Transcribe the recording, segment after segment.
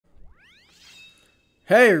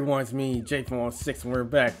Hey everyone, it's me, Jake from 106, and we're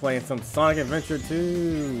back playing some Sonic Adventure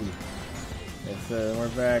 2. It's we're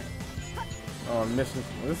back on mission.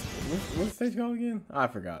 What's the stage called again? I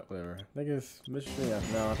forgot. Whatever. I think it's mission. Yeah,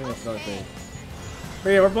 no, I think that's another thing. But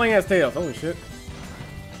yeah, we're playing as Tails. Holy shit!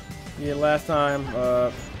 Yeah, last time,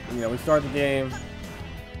 we started the game.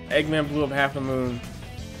 Eggman blew up half the moon,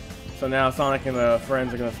 so now Sonic and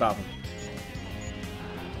friends are gonna stop him.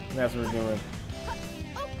 And that's what we're doing.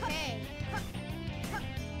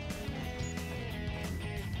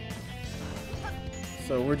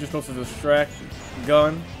 So we're just supposed to distract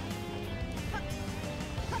Gun.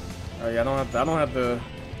 Oh yeah, I don't have the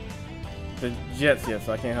jets yet,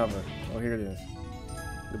 so I can't have it. Oh, here it is.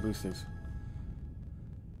 The boosters.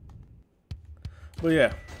 But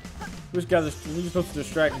yeah, we're just supposed to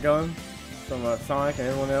distract Gun from Sonic and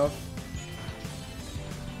everyone else,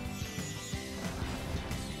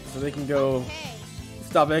 so they can go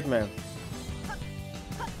stop Eggman.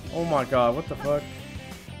 Oh my god, what the fuck?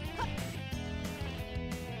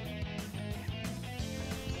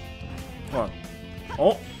 Come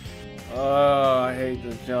on. Oh, I hate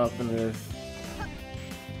to jump in this.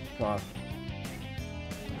 Come on.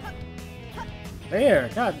 There,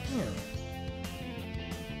 god damn.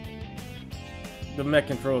 The mech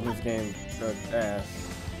controls this game are ass.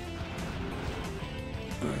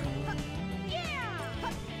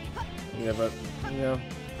 Yeah, but,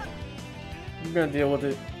 I'm gonna deal with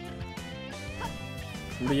it.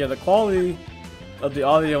 But yeah, the quality of the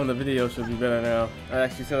audio and the video should be better now. I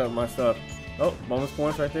actually set up my stuff. Oh, bonus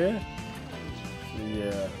points right there. So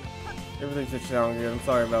yeah, everything should sound good. I'm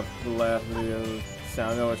sorry about the last video.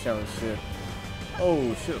 I know it sounded shit.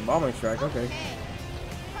 Oh shit, bombing strike. Okay.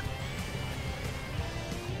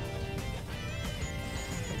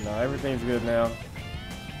 No, everything's good now.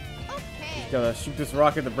 Just gotta shoot this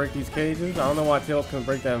rocket to break these cages. I don't know why Tails couldn't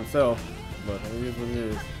break that himself, but it is what it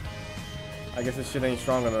is. I guess this shit ain't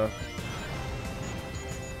strong enough.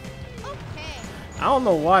 I don't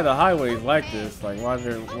know why the highway's like this. Like, why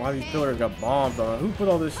these pillars got bombs on it. Who put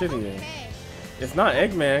all this shit in? It's not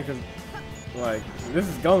Eggman, because, like, this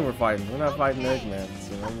is Gun we're fighting. We're not fighting Eggman.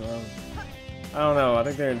 So, I don't know. I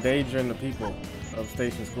think they're endangering the people of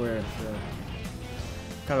Station Square. So,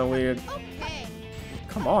 kind of weird.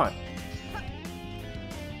 Come on.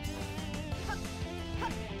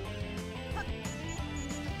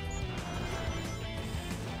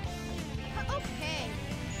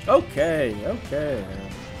 Okay.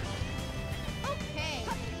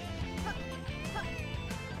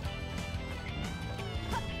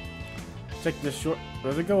 Check this short.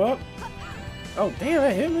 Does it go up? Oh, damn,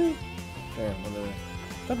 that hit me. Damn, whatever.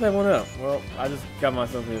 Thought that went up. Well, I just got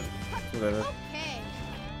myself hit. Whatever.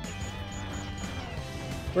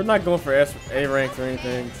 We're not going for A ranks or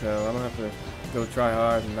anything, so I don't have to go try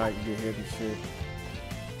hard and not get hit and shit.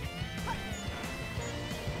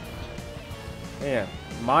 Man,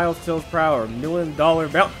 Miles Tails per hour, $1 million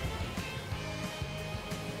bounty.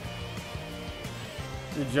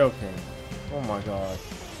 You're joking. Oh my god.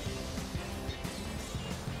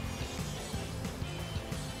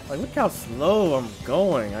 Like, look how slow I'm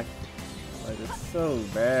going. Like, it's so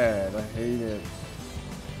bad. I hate it.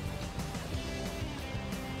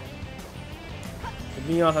 To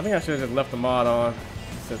be honest, I think I should have just left the mod on.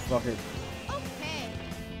 Said fuck it.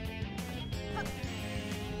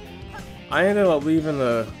 I ended up leaving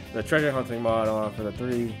the treasure hunting mod on for the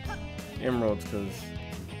 3 emeralds because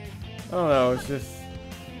I don't know, it's just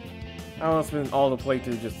I don't want to spend all the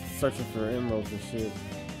playthrough just searching for emeralds and shit.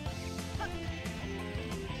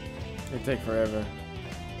 It'd take forever.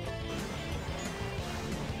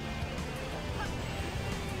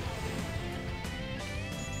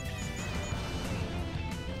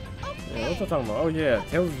 Yeah, what's I talking about? Oh yeah,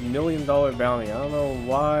 Tails' $1 million bounty. I don't know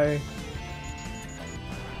why.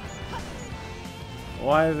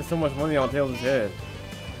 Why is there so much money on Tails' head?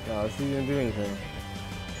 No, he didn't do anything.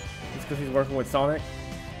 It's because he's working with Sonic.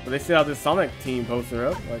 But they still have this Sonic team poster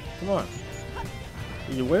up. Like, come on.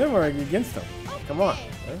 Are you with him or are you against him? Come on.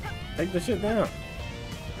 Take the shit down.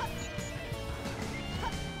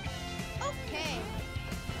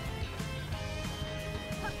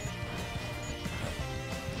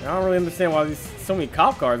 I don't really understand why there's so many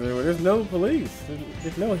cop cars everywhere. There's no police.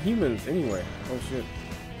 There's no humans anywhere. Oh shit.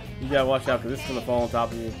 You gotta watch out because this is gonna fall on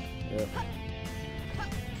top of you. Yeah.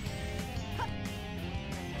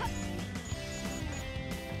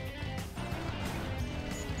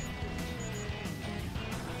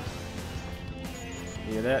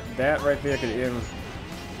 Yeah, that right there could end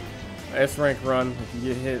S rank run if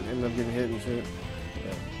you get hit, end up getting hit and shit.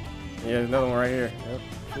 Yeah, there's another one right here. Yep.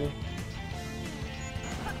 See?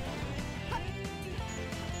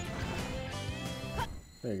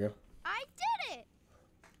 There you go. I did it!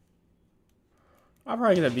 I'll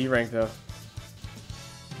probably get a B rank though.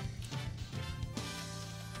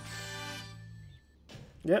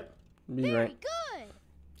 Yep, B Very rank. good!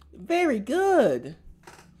 Very good.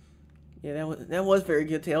 Yeah, that was very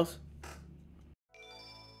good, Tails.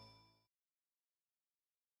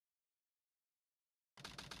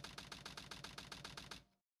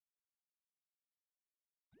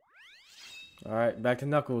 All right, back to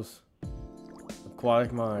Knuckles.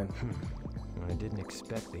 Aquatic mine. I didn't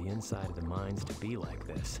expect the inside of the mines to be like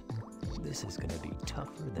this. This is gonna be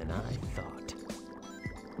tougher than I thought.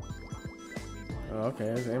 Oh, okay,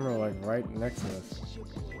 there's an emerald like right next to us.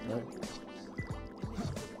 Right?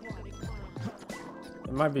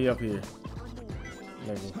 It might be up here.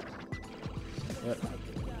 Maybe. Yep.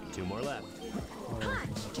 2 more left.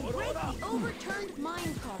 Punch to break the overturned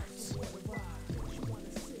mine carts.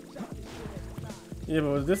 Yeah,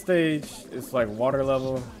 but with this stage, it's like water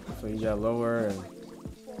level, so you gotta lower and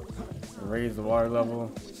raise the water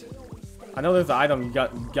level. I know there's an item you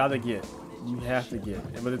gotta get. You have to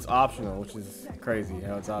get, but it's optional, which is crazy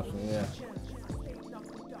how it's optional. Yeah.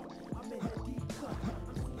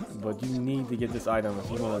 But you need to get this item if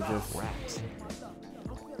you want to just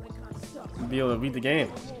be able to beat the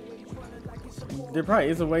game. There probably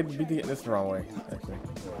is a way to beat the game. This is the wrong way, actually.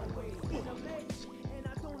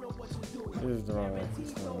 This is the wrong way. This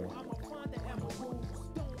is the wrong way.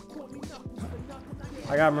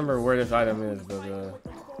 I gotta remember where this item is, but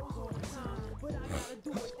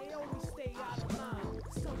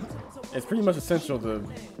it's pretty much essential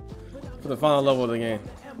for the final level of the game.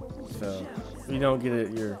 So if you don't get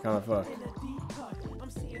it, you're kind of fucked.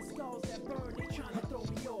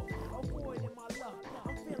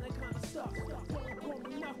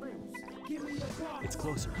 It's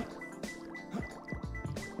closer.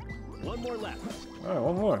 1 more left. All right,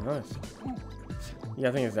 one more. Nice. Yeah,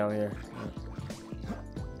 I think it's down here.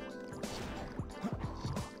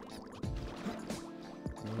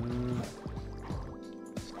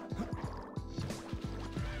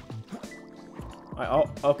 Oh,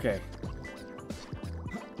 okay.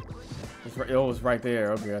 It's right, oh, it's right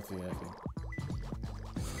there. Okay, I see.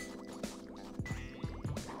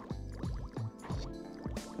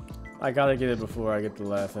 I gotta get it before I get the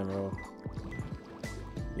last emerald.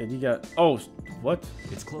 Yeah, you got. Oh, what?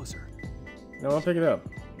 It's closer. No, I'll pick it up.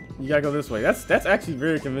 You gotta go this way. That's actually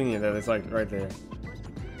very convenient that it's like right there.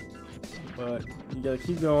 But you gotta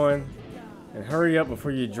keep going and hurry up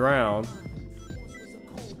before you drown.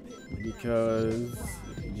 Because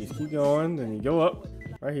if you just keep going, then you go up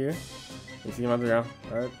right here. You see him on the ground.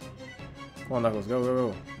 Alright. Come on, Knuckles.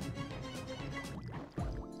 Go.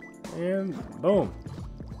 And boom.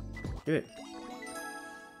 Get it.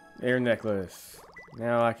 Air necklace.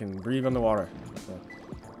 Now I can breathe underwater. So,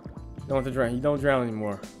 you don't have to drown. You don't drown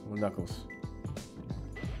anymore with Knuckles.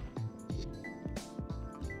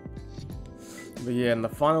 But yeah, in the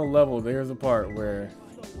final level, there's a part where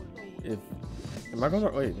if am I going to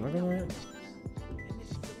wait? Am I going right?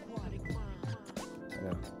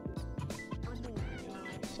 No.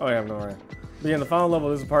 Oh yeah, I'm going right. But yeah, in the final level,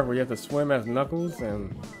 there's a part where you have to swim as Knuckles,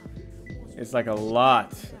 and it's like a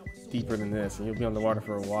lot deeper than this, and you'll be underwater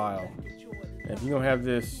for a while. And if you don't have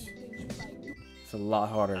this, it's a lot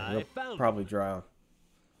harder. You'll probably drown.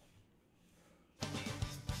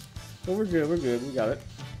 But we're good. We got it.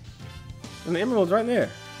 And the emerald's right there.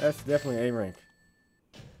 That's definitely A rank.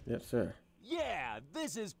 Yep, sir. Yeah,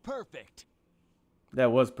 this is perfect.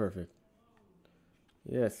 That was perfect.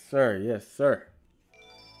 Yes, sir. Yes, sir.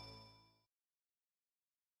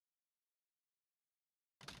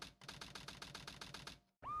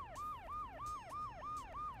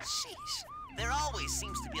 Sheesh, there always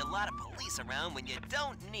seems to be a lot of police around when you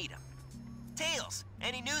don't need them. Tails,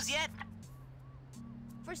 any news yet?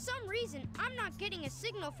 For some reason, I'm not getting a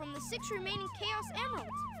signal from the 6 remaining Chaos Emeralds.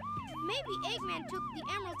 Maybe Eggman took the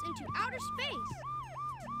emeralds into outer space.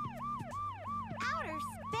 Outer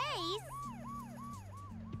space?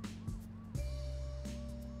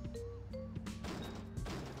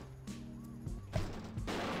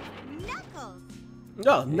 Knuckles!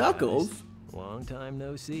 Oh, Knuckles! Long time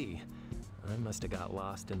no see. I must have got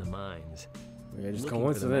lost in the mines. Yeah, just Looking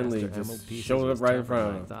for the coincidentally, Master Emerald just pieces showed was up right in tougher front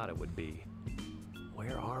than of him. I thought it would be.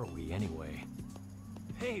 Where are we anyway?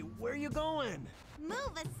 Hey, where you going?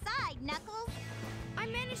 Move aside, Knuckles! I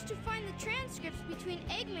managed to find the transcripts between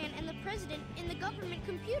Eggman and the President in the government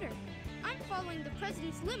computer. I'm following the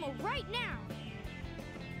President's limo right now.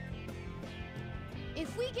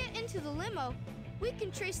 If we get into the limo, we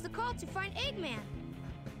can trace the call to find Eggman.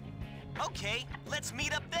 Okay, let's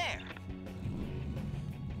meet up there.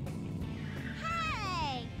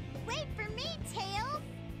 Hey! Wait for me, Tails!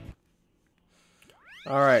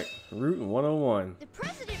 Alright, Route 101. The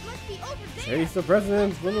president must be over there. Chase the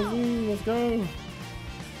president's limousine, let's go.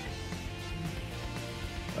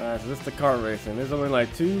 Alright, so this is the kart racing. There's only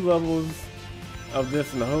like 2 levels of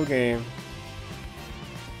this in the whole game.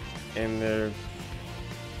 And there's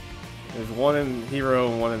one in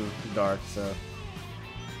Hero and one in Dark, so.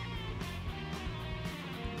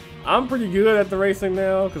 I'm pretty good at the racing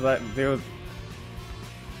now, because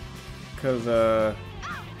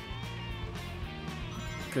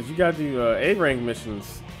you gotta do A rank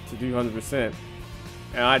missions to do 100%,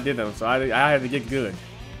 and I did them, so I had to get good.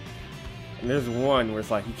 And there's one where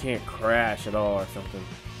it's like you can't crash at all or something.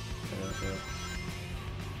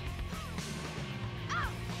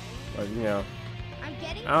 But you know, I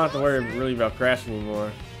don't have to worry really about crashing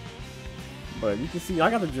anymore. But you can see I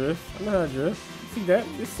got the drift. I know how to drift. You see that?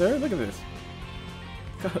 Yes, sir. Look at this.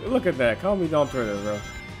 Look at that. Call me Dom Twitter, bro.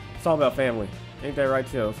 It's all about family. Ain't that right,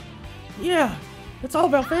 Tails? Yeah. It's all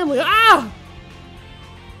about family. Ah!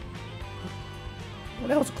 Well,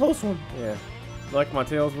 that was a close one. Yeah. Like my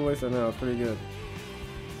Tails voice? I know, it's pretty good.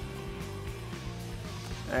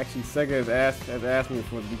 Actually, Sega has asked me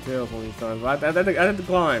for the details one of these times. But I didn't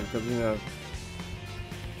decline because, you know,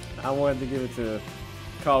 I wanted to give it to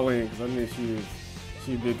Colleen because I knew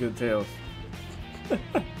she'd be a good Tails.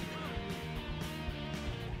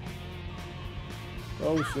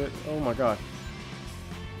 Oh shit. Oh my god.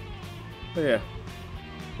 But yeah.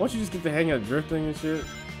 Once you just get the hang of drifting and shit,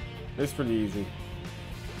 it's pretty easy.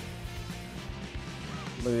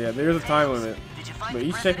 But yeah, there's a time limit. But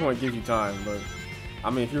each checkpoint gives you time, but I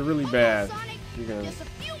mean if you're really bad, you're gonna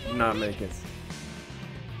not make it.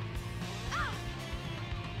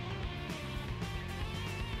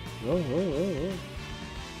 Whoa, whoa, whoa, whoa.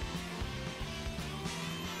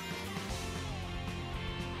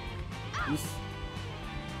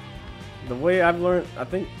 The way I've learned, I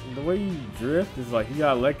think the way you drift is like you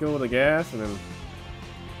gotta let go of the gas and then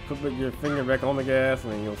put your finger back on the gas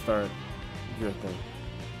and then you'll start drifting.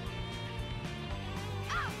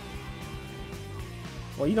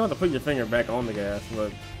 Well, you don't have to put your finger back on the gas,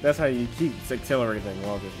 but that's how you keep accelerating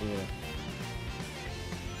while just, you know.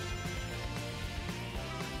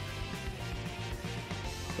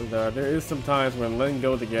 But there is some times when letting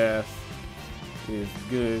go of the gas is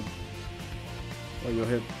good, or you'll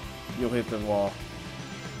hit the wall.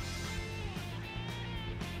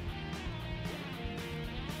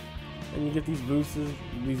 And you get these boosts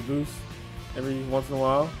every once in a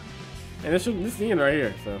while. And this is the end right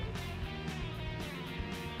here, so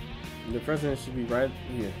the president should be right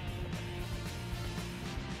here.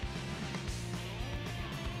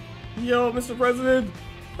 Yo, Mr. President,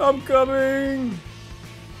 I'm coming!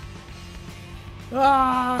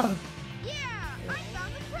 Ah! Yeah, I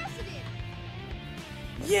found the president.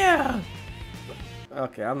 Yeah!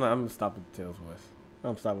 Okay, I'm gonna stop with Tails' voice.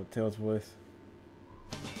 I'm stopping with Tails' voice.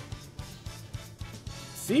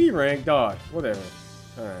 C rank, dog. Whatever.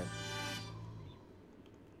 Alright.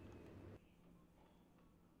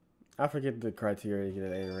 I forget the criteria to get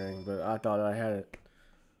an A rank, but I thought I had it.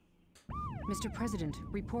 Mr. President,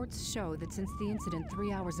 reports show that since the incident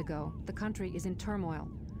 3 hours ago, the country is in turmoil.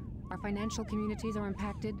 Our financial communities are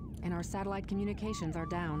impacted, and our satellite communications are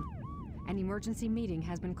down. An emergency meeting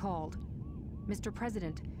has been called. Mr.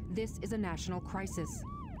 President, this is a national crisis.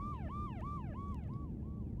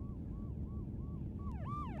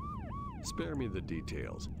 Spare me the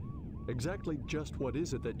details. Exactly just what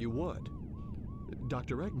is it that you want?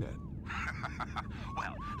 Dr. Eggman.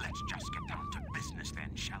 Well, let's just get down to business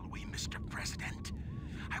then, shall we, Mr. President?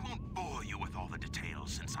 I won't bore you with all the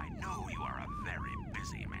details since I know you are a very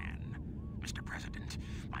busy man. Mr. President,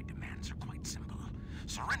 my demands are quite simple.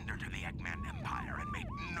 Surrender to the Eggman Empire and make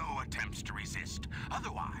no attempts to resist.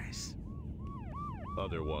 Otherwise,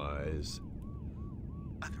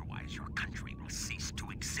 your country will cease to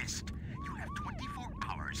exist. You have 24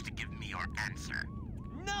 hours to give me your answer.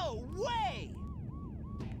 No way!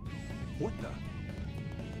 What the?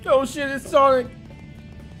 Oh shit, it's Sonic!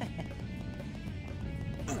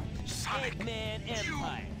 Sonic, Eggman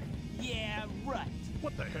Empire. Yeah, right.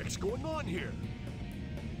 What the heck's going on here?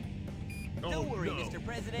 Don't worry, no. Mr.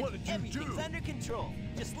 President. What did you Everything's do? under control.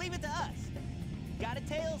 Just leave it to us. Got it,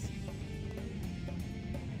 Tails?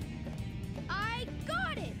 I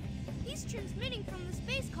got it. He's transmitting from the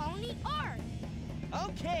space colony Ark.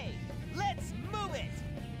 Okay, let's move it.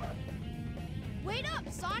 Wait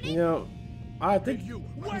up, Sonic. You know, I think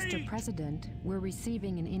Mr. President, we're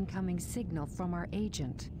receiving an incoming signal from our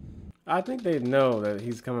agent. I think they know that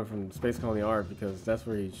he's coming from Space Colony Ark because that's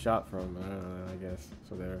where he shot from. I don't know, I guess.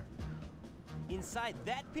 So there. Inside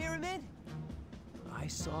that pyramid? I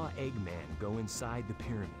saw Eggman go inside the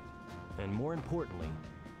pyramid. And more importantly,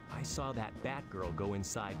 I saw that Batgirl go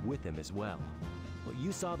inside with him as well. Well,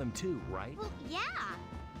 you saw them too, right? Well, yeah.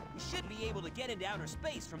 We should be able to get into outer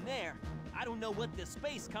space from there. I don't know what this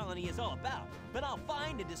space colony is all about, but I'll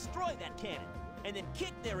find and destroy that cannon, and then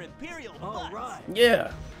kick their Imperial butts. All right.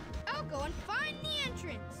 Yeah. I'll go and find the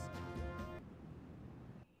entrance.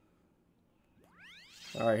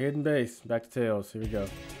 All right, hidden base. Back to Tails. Here we go.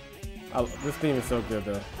 This theme is so good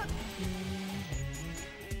though.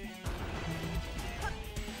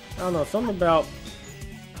 I don't know, something about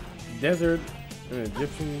desert and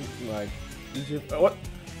Egyptian, like Egypt. What?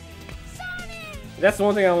 That's the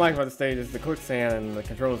one thing I don't like about the stage is the quicksand and the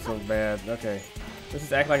controls so bad. Okay, let's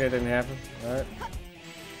just act like it didn't happen. All right.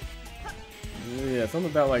 Yeah,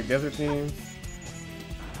 something about like desert themes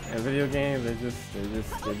and video games. They're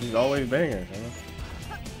just always bangers. You know?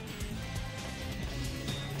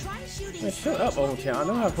 Man, shut up, old town. I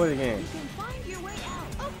know how to play the game.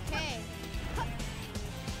 Okay.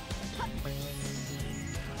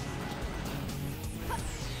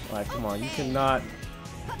 Like, come on, you cannot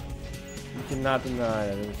deny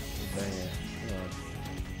that it's a banger. Come on.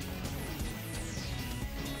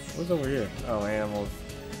 What's over here? Oh, animals.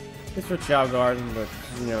 It's for Chow Garden, but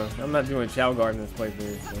you know, I'm not doing Chow Garden in this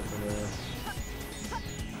playthrough. So,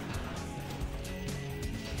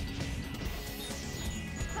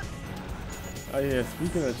 oh yeah,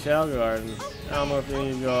 speaking of Chow Garden, I don't know if any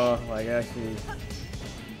of y'all like actually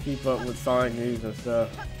keep up with Sonic news and stuff.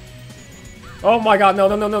 Oh my god, no.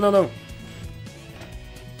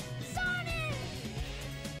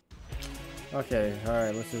 Okay,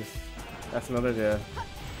 alright, let's just... That's another death.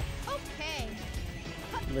 Okay.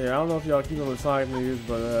 Yeah, I don't know if y'all keep up with Sonic news,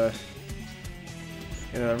 but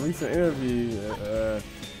in a recent interview,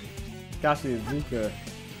 Takashi Iizuka,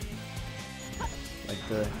 like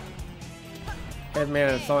the head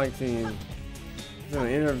man of the Sonic team, in an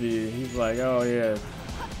interview, he's like, oh yeah.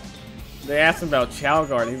 They asked him about Chow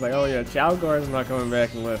Garden. He's like, oh yeah, Chow Garden's not coming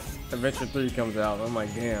back unless Adventure 3 comes out. I'm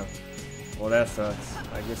like, damn. Well, that sucks.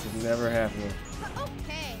 I guess it's never happening.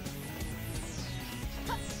 Okay.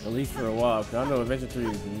 At least for a while, because I know Adventure 3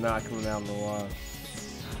 is not coming out in a while.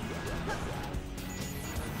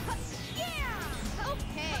 Yeah.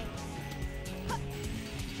 Okay.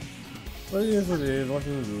 But it is what it is. What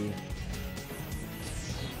can you do?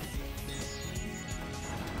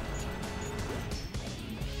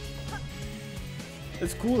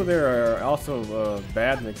 It's cool that there are also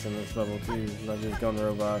badniks in this level too, not just gun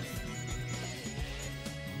robots.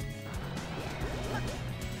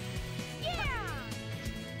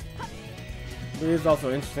 It is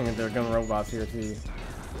also interesting that there are gun robots here too.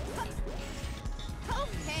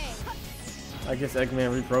 Okay. I guess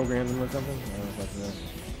Eggman reprogrammed them or something. I don't know if that's it.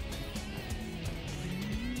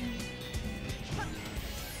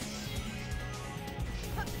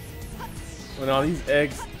 Well, now these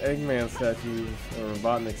Eggman statues or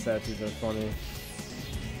Robotnik statues are funny.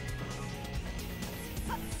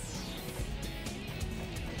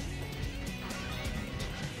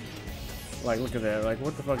 Like, look at that. Like,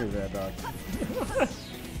 what the fuck is that, dog?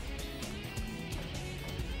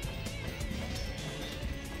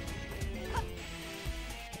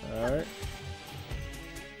 Alright.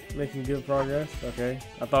 Making good progress. Okay.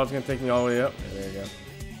 I thought it was going to take me all the way up. There you go.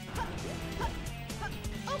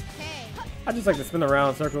 Okay. I just like to spin around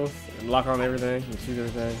in circles and lock on everything and shoot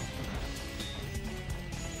everything.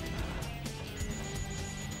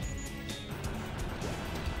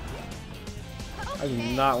 I do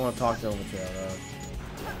not want to talk to him with you.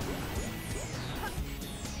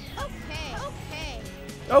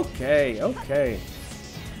 Okay.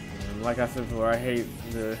 And like I said before, I hate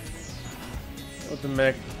with the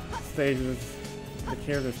mech stages, the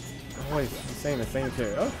characters always saying the same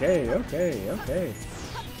shit. Okay.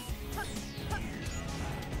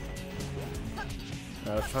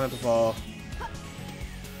 I was trying to fall.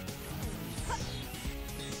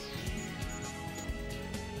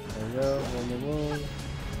 There we go, one more.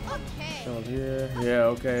 Okay. Come up here. Yeah,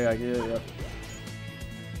 okay, I get it, yep.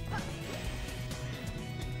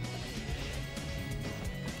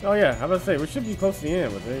 Oh yeah, I was about to say, we should be close to the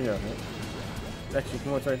end, but there you go. Extra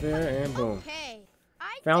points right there, and boom. Okay.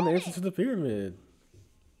 I Found the did entrance to the pyramid.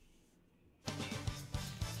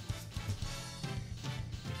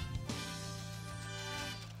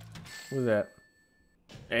 What was that?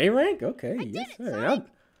 A rank? Okay, yes sir.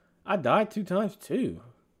 I died 2 times too.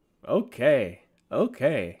 Okay.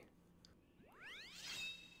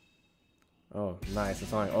 Oh, nice.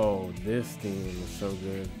 It's like, oh, this theme is so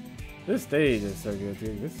good. This stage is so good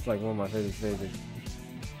too. This is like one of my favorite stages.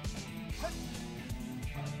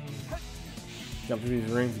 Jump through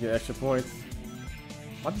these rings to get extra points.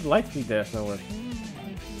 I just like speed dash nowhere.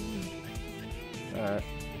 Alright.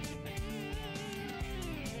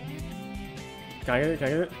 Can I get it? Can I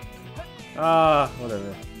get it? Ah,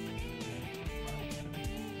 whatever.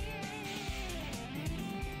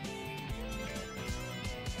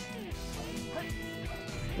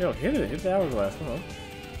 Yo, hit it. Hit the hourglass. Come on.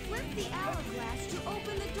 Flip the hourglass to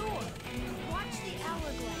open the door. Watch the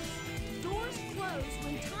hourglass. Doors close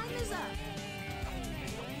when time is up.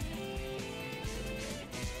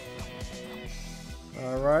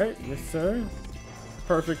 Alright, yes sir.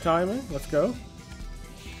 Perfect timing. Let's go.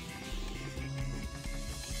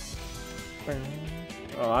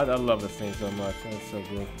 Oh, I love this thing so much. That's so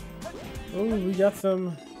good. Oh, we got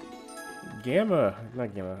some Gamma.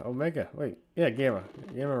 Not Gamma. Omega. Wait. Yeah, Gamma.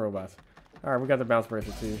 Gamma robots. Alright, we got the bounce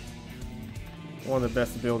bracer too. One of the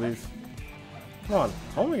best abilities. Come on.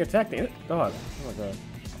 Homing attack the dog. Oh my god.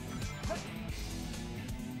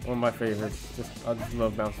 One of my favorites. I just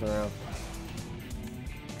love bouncing around.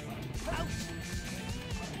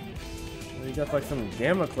 We got like some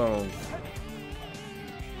Gamma clones.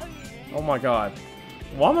 Oh my god.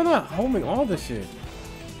 Why am I not homing all this shit?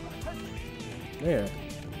 Yeah.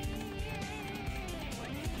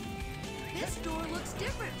 This door looks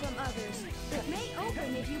different from others. It may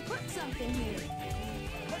open if you put something here.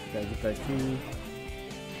 Gotta get that key.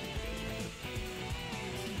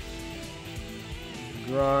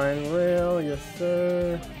 Grind rail, yes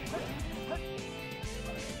sir.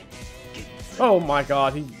 Oh my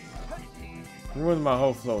god, he ruined my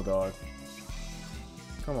whole flow, dog.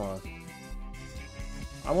 Come on.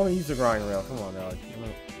 I want to use the grind rail. Come on, dog.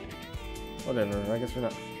 Whatever. I guess we're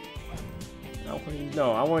not.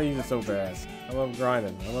 No, I want to use it so bad. I love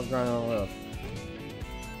grinding. I love grinding on rails.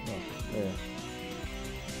 Oh, yeah.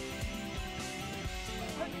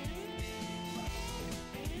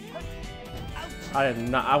 I did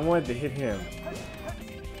not. I wanted to hit him,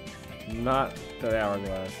 not the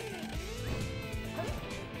hourglass.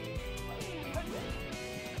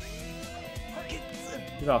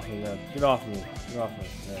 Get off me, man. Get off me. Get off me.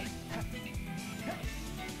 Yeah.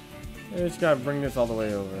 I just gotta bring this all the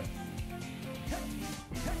way over.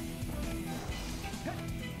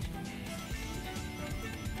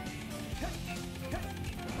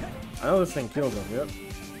 I know this thing kills him, yep.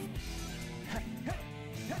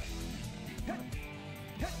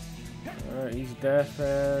 Alright, use the dash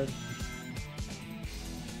pad.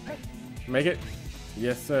 Make it?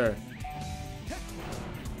 Yes, sir.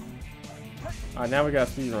 Alright, now we got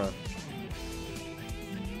a speed run.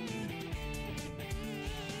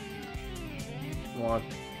 Come on.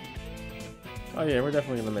 Oh yeah, we're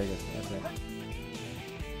definitely gonna make it. Okay.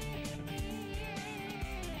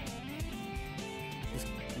 Just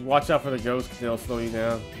watch out for the ghosts, because they'll slow you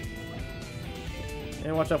down.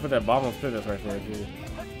 And watch out for that bomb spit that's right there, dude.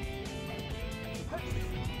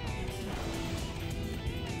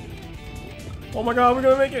 Oh my god, we're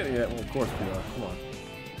gonna make it! Yeah, well, of course we are. Come on.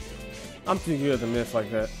 I'm too good to miss like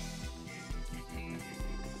that.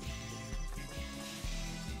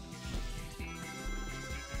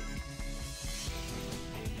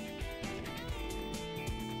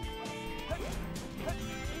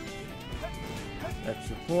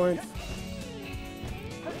 Extra points.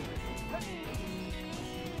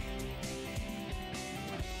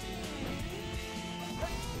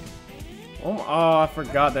 Oh, I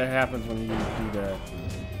forgot that happens when you do that.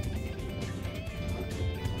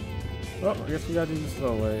 Oh, I guess we gotta do this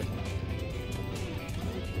slow way.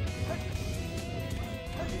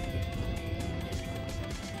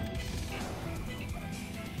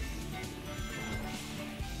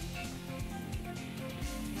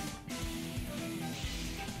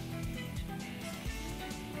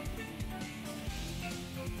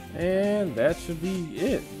 And that should be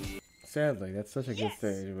it. Sadly, that's such a good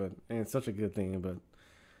stage, but and it's such a good thing, but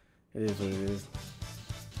it is what it is.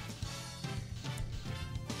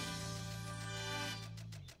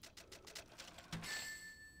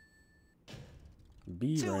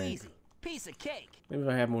 B Too rank. easy. Piece of cake. Maybe if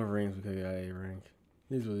I have more rings, we could get A rank.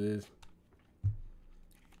 It is what it is.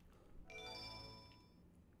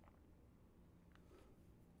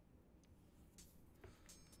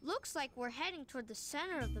 Looks like we're heading toward the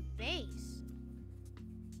center of the base.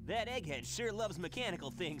 That egghead sure loves mechanical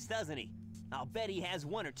things, doesn't he? I'll bet he has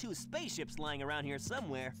 1 or 2 spaceships lying around here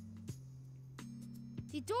somewhere.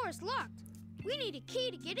 The door's locked. We need a key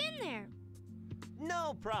to get in there.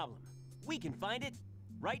 No problem. We can find it.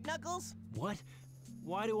 Right, Knuckles? What?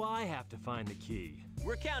 Why do I have to find the key?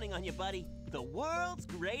 We're counting on you, buddy. The world's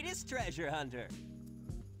greatest treasure hunter.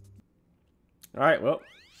 Alright, well.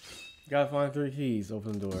 Gotta find 3 keys,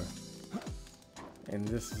 open the door. And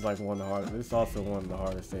this is like one of the hardest. This is also one of the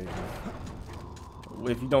hardest stages.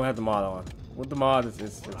 If you don't have the mod on. With the mod,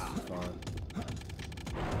 it's fine.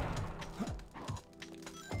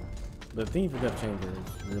 The theme for Death Chamber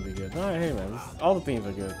is really good. Nah, hey man, all the themes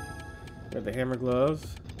are good. Got the hammer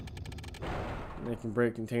gloves. They can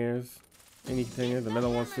break containers. Any container, the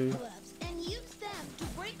metal ones too. Gloves and use them to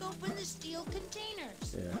break open the steel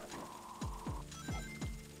containers. Yeah.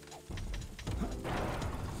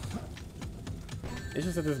 It's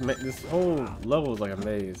just that this whole level is like a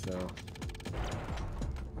maze, so.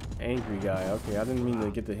 Angry guy. Okay, I didn't mean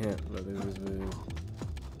to get the hint, but it is what it is.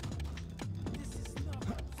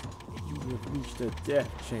 You have reached the Death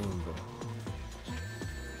Chamber.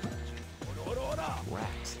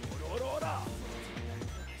 Rats.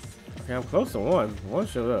 Okay, I'm close to one. One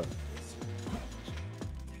showed up.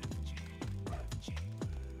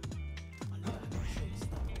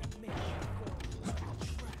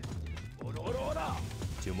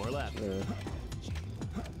 Two more left. Yeah.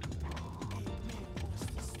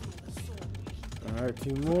 Alright,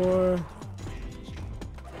 two more.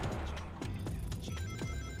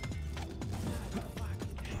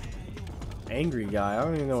 Angry guy. I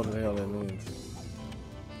don't even know what the hell that means.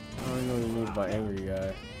 I don't even know what he means by angry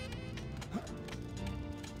guy.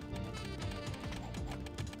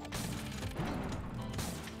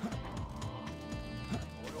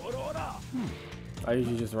 I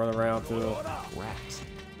usually just run around till Rats.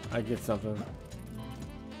 I get something.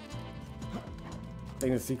 I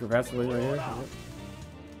think the secret passageway right here. Is it?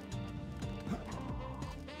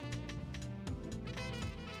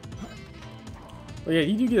 But yeah,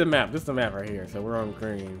 you do get a map. This is the map right here, so we're on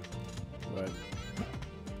green. But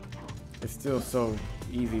it's still so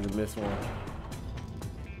easy to miss one.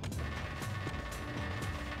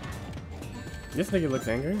 This nigga looks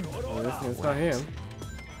angry. Oh, it's not him.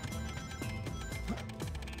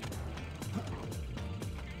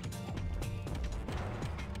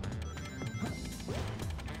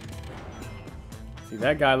 See,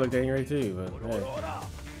 that guy looked angry too, but hey.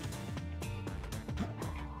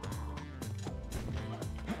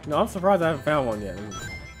 No, I'm surprised I haven't found one yet.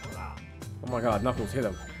 Oh my god, Knuckles, hit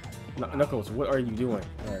him. Knuckles, what are you doing?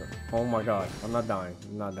 Right. Oh my god, I'm not dying.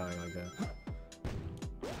 I'm not dying like that.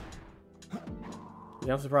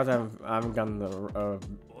 Yeah, I'm surprised I haven't gotten the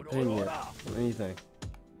pin yet or anything.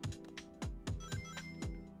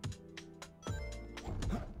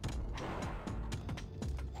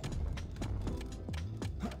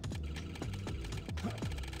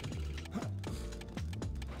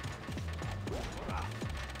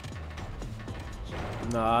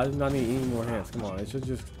 Nah, I do not need any more hands. Come on, it should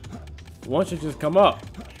just... One should just come up.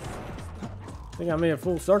 I think I made a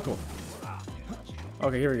full circle.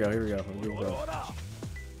 Okay, here we go, here we go. Here we go.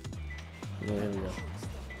 Yeah, here we go.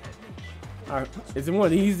 Alright, is it one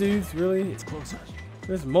of these dudes, really? It's closer.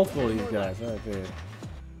 There's multiple of these guys right there.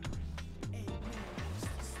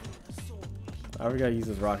 We gotta use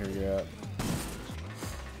this rocket to get up.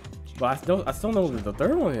 But I still know what the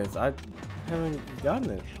third one is. I haven't gotten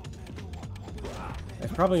it.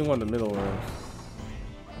 It's probably in one of the middle rooms.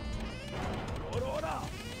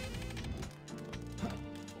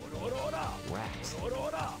 Rats.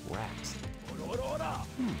 Rats.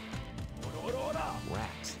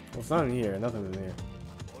 Rats. Well, it's not in here. Nothing's in here.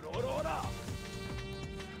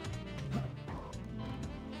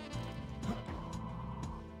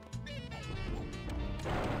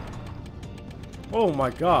 Oh my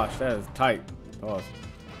gosh, that is tight. Pause.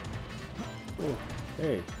 Ooh,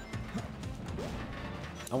 hey.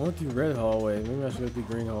 I went through red hallway. Maybe I should go through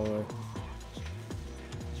green hallway.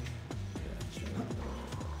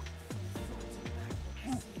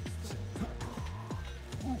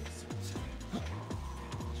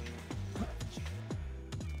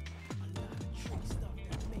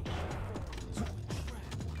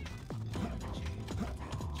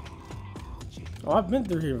 Oh, I've been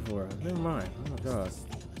through here before. Never mind. Oh my god.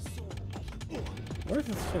 Where's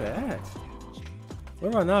this shit at?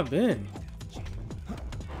 Where have I not been?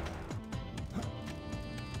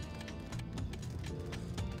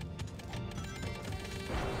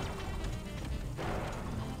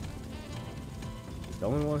 The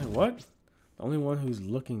only one who, what? The only one who's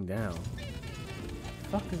looking down. The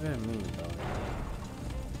fuck does that mean, dog?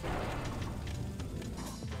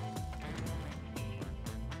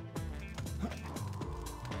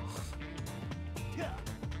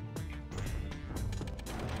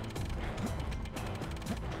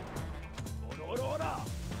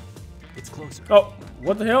 It's closer. Oh,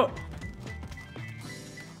 what the hell?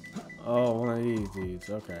 Oh, one of these dudes.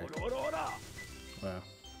 Okay. Wow.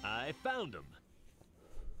 I found him.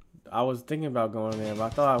 I was thinking about going there, but I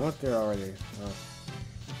thought I went there already.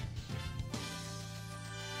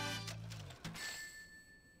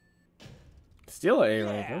 Still an A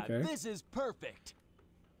rank, Yeah, okay. this is perfect.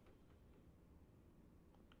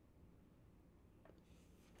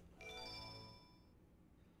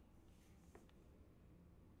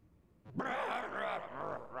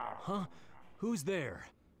 Huh? Who's there?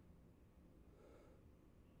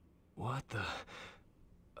 What the?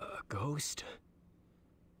 A ghost?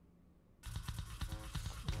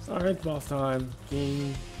 Alright, boss time.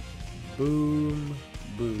 King Boom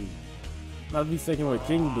Boo. Not to be mistaken with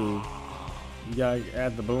King Boo. You gotta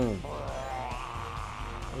add the boom.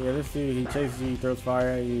 Yeah, this dude, he chases you, he throws fire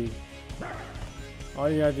at you. All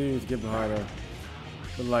you gotta do is get behind him.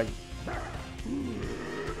 But like,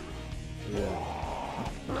 yeah.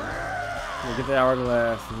 You get the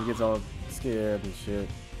hourglass and he gets all scared and shit.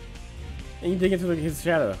 And you dig into his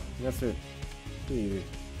shadow. That's it. Pretty easy.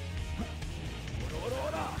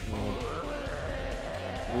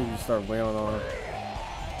 You just start wailing on him.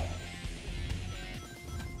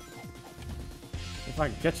 If I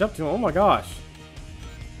can catch up to him, oh my gosh.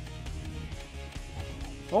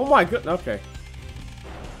 Oh my god, okay.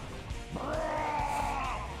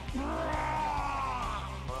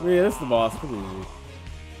 Yeah, this is the boss, pretty easy.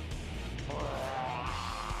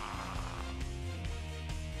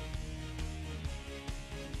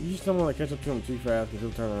 You just don't want to catch up to him too fast because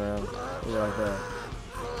he'll turn around. Yeah, like that.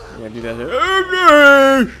 Yeah, do that.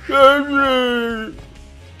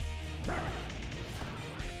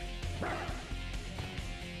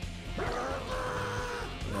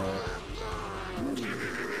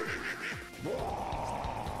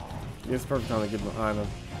 It's perfect time to get behind him.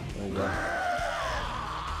 There you go.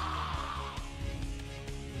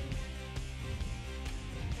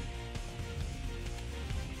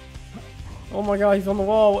 Oh my god, he's on the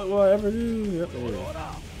wall. What will I ever do? Yep, there he is.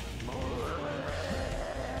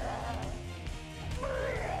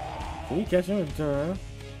 Can you catch him if you turn around?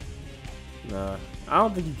 Nah, I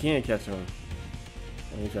don't think you can catch him.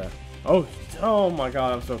 Let me try. Oh, oh my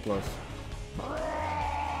god, I'm so close.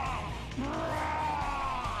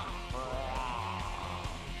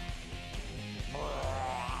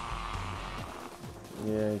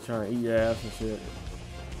 Yeah, he's trying to eat your ass and shit.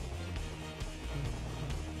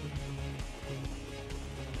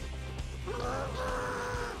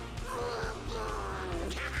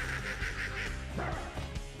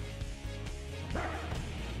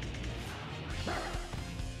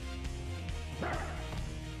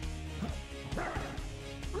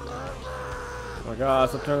 Oh my god,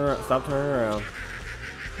 stop turning around. Stop turning around.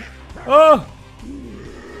 Oh!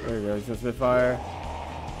 There you go, he's gonna spit fire.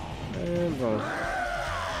 And boom.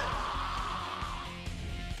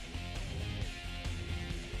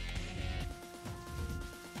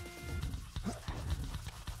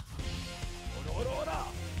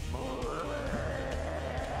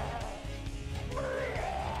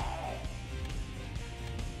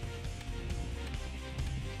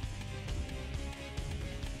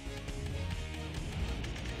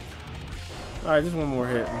 Alright, just one more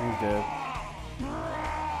hit and he's dead.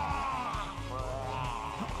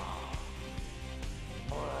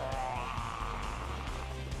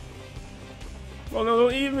 Oh no,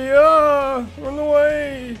 don't eat me! Ah! Run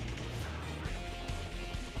away!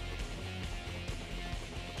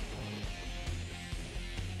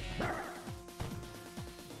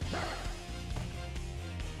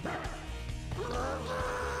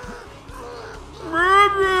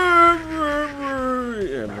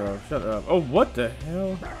 Yeah, bro, shut up. Oh, what the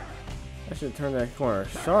hell? I should turn that corner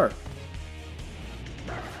sharp.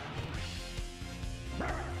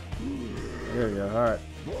 There we go, alright.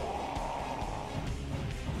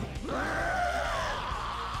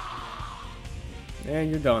 And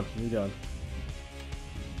you're done. You're done.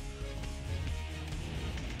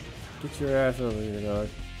 Get your ass over here, dog.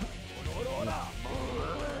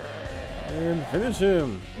 And finish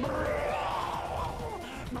him.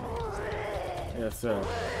 Yes, sir.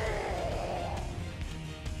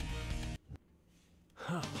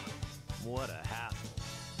 What a hassle.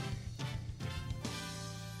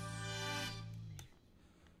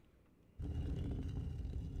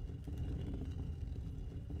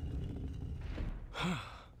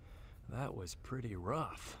 That was pretty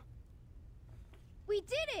rough. We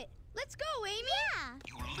did it! Let's go, Amy! Yeah!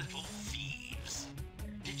 You little thieves.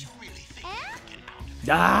 Did you really think Eh? you could get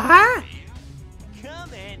out of Ah!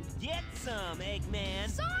 Come and get some, Eggman.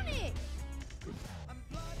 Sonic!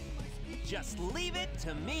 Just leave it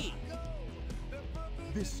to me.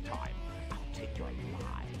 This time, I'll take your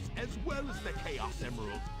lives as well as the Chaos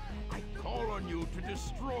Emerald. I call on you to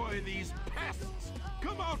destroy these pests.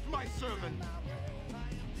 Come out, my servant.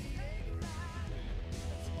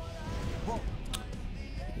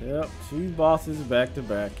 Yep, two bosses back to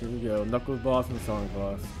back. Here we go. Knuckles boss and Sonic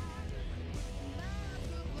boss.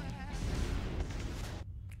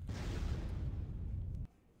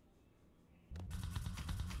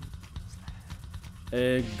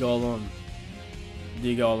 Egg Golem.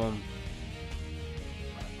 D Golem.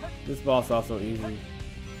 This boss also easy.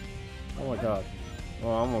 Oh my god. Oh,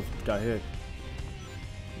 I almost got hit.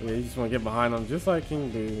 Yeah, you just want to get behind them just like King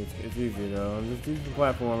do. It's easy though. Just use the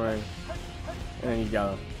platforming. And then you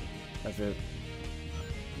got him. That's it.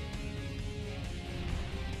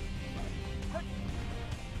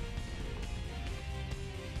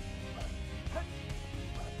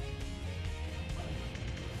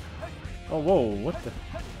 Oh, whoa, what the?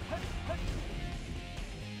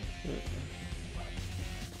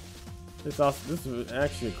 This is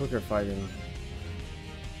actually a quicker fight than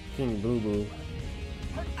King Boo Boo.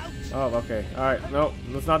 Oh, okay. Alright, no,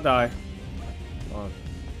 let's not die. Come on.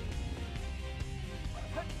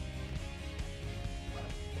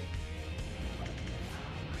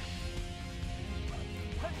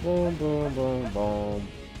 Boom, boom, boom, boom.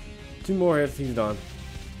 2 more hits, he's done.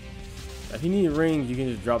 If you need rings, you can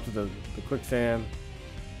just drop to the quicksand,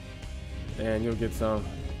 and you'll get some.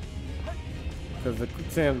 Because the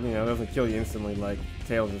quicksand, you know, doesn't kill you instantly like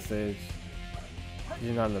Tails of Sage.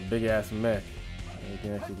 You're not in a big ass mech. You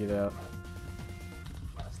can actually get out.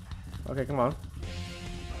 Okay, come on.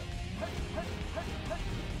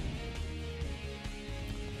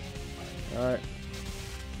 Alright.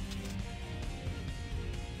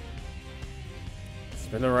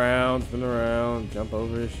 Spin around, jump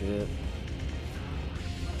over his shit.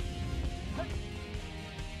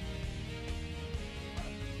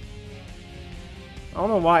 I don't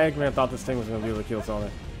know why Eggman thought this thing was going to be able to kill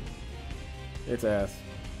Sonic. It's ass.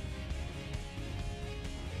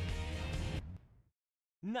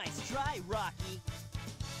 Nice try, Rocky.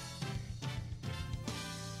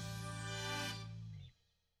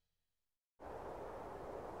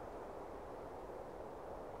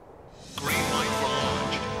 Green light for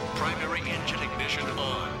launch. Primary engine ignition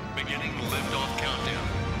on. Beginning liftoff countdown.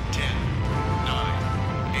 10,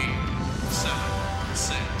 9, 8, 7,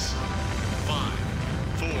 6, 5,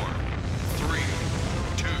 4, 3,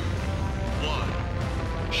 2,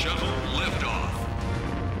 1. Shuttle liftoff.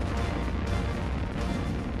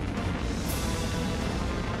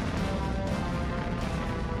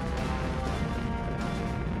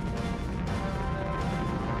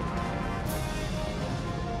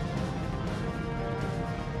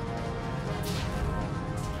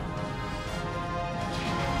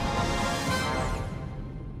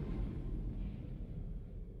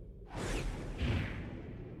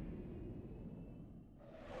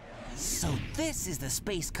 So this is the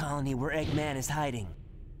space colony where Eggman is hiding.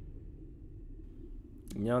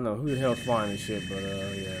 Y'all know who the hell's flying this shit, but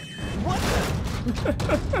yeah. What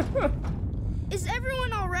the? Is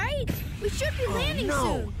everyone alright? We should be landing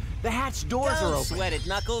soon. The hatch doors are open. Don't sweat it,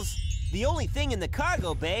 Knuckles. The only thing in the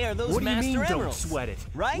cargo bay are those Master Emeralds. Don't sweat it?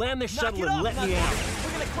 Right? Land the shuttle and let me out.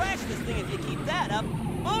 We're gonna crash this thing if you keep that up.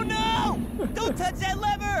 Oh no! Don't touch that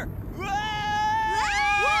lever!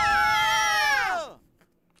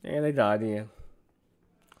 And they died again.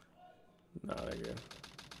 No, they're good.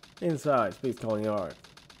 Inside Space Colony Yard.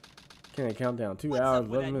 Can I count down? 2 hours,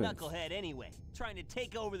 11 minutes. What's up with that knucklehead anyway? Trying to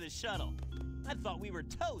take over the shuttle. I thought we were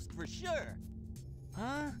toast for sure.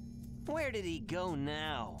 Huh? Where did he go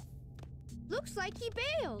now? Looks like he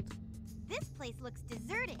bailed. This place looks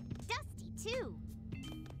deserted. Dusty, too.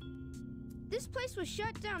 This place was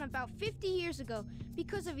shut down about 50 years ago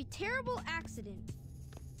because of a terrible accident.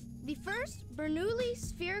 The first Bernoulli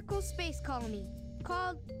spherical space colony,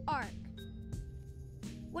 called ARC.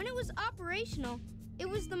 When it was operational, it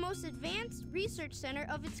was the most advanced research center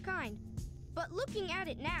of its kind. But looking at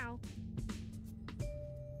it now...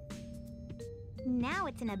 Now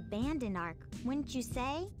it's an abandoned ARC, wouldn't you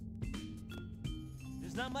say?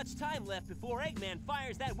 There's not much time left before Eggman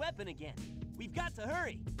fires that weapon again. We've got to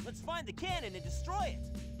hurry. Let's find the cannon and destroy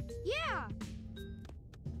it. Yeah!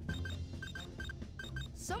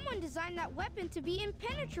 Someone designed that weapon to be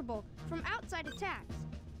impenetrable from outside attacks.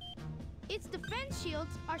 Its defense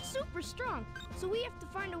shields are super strong, so we have to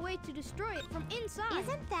find a way to destroy it from inside.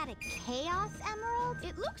 Isn't that a Chaos Emerald?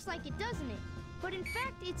 It looks like it, doesn't it? But in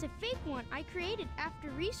fact, it's a fake one I created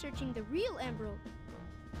after researching the real emerald.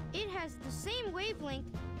 It has the same wavelength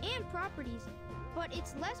and properties, but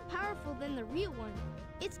it's less powerful than the real one.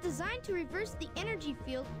 It's designed to reverse the energy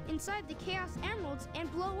field inside the Chaos Emeralds and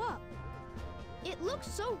blow up. It looks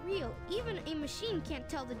so real, even a machine can't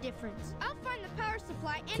tell the difference. I'll find the power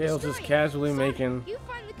supply and Tails destroy just it. casually Sonic, making you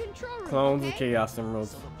find the control room, clones okay? of Chaos Emeralds.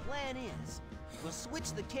 So the plan is, we'll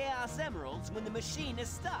switch the Chaos Emeralds when the machine is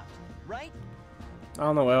stopped, right? I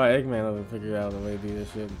don't know why Eggman doesn't figure out a way to do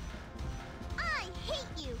this shit. I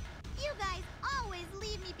hate you! You guys always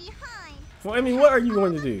leave me behind! Well, I mean, what are you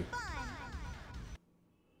going to do?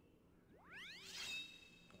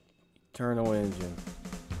 Turn on engine.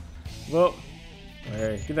 Well,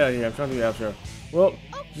 Hey, get out of here. I'm trying to do the outro. Well,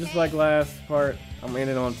 just like last part, I'm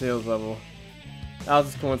ending on Tails level. That was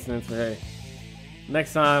just coincidence, but hey.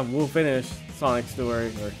 Next time, we'll finish Sonic's story,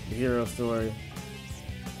 or the hero story.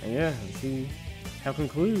 And yeah, and see how it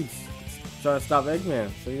concludes. Try to stop Eggman.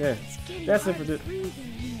 So yeah, that's it for this.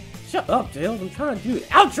 Shut up, Tails. I'm trying to do the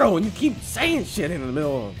outro and you keep saying shit in the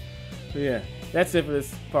middle of them. So yeah, that's it for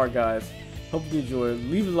this part, guys. Hope you enjoyed.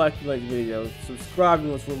 Leave a like if you like the video. Subscribe if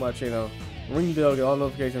you want to support my channel. Ring the bell, get all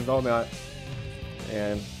notifications, all that.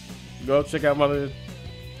 And go check out my other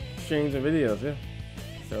streams and videos, yeah.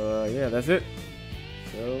 So yeah, that's it.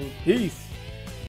 So peace.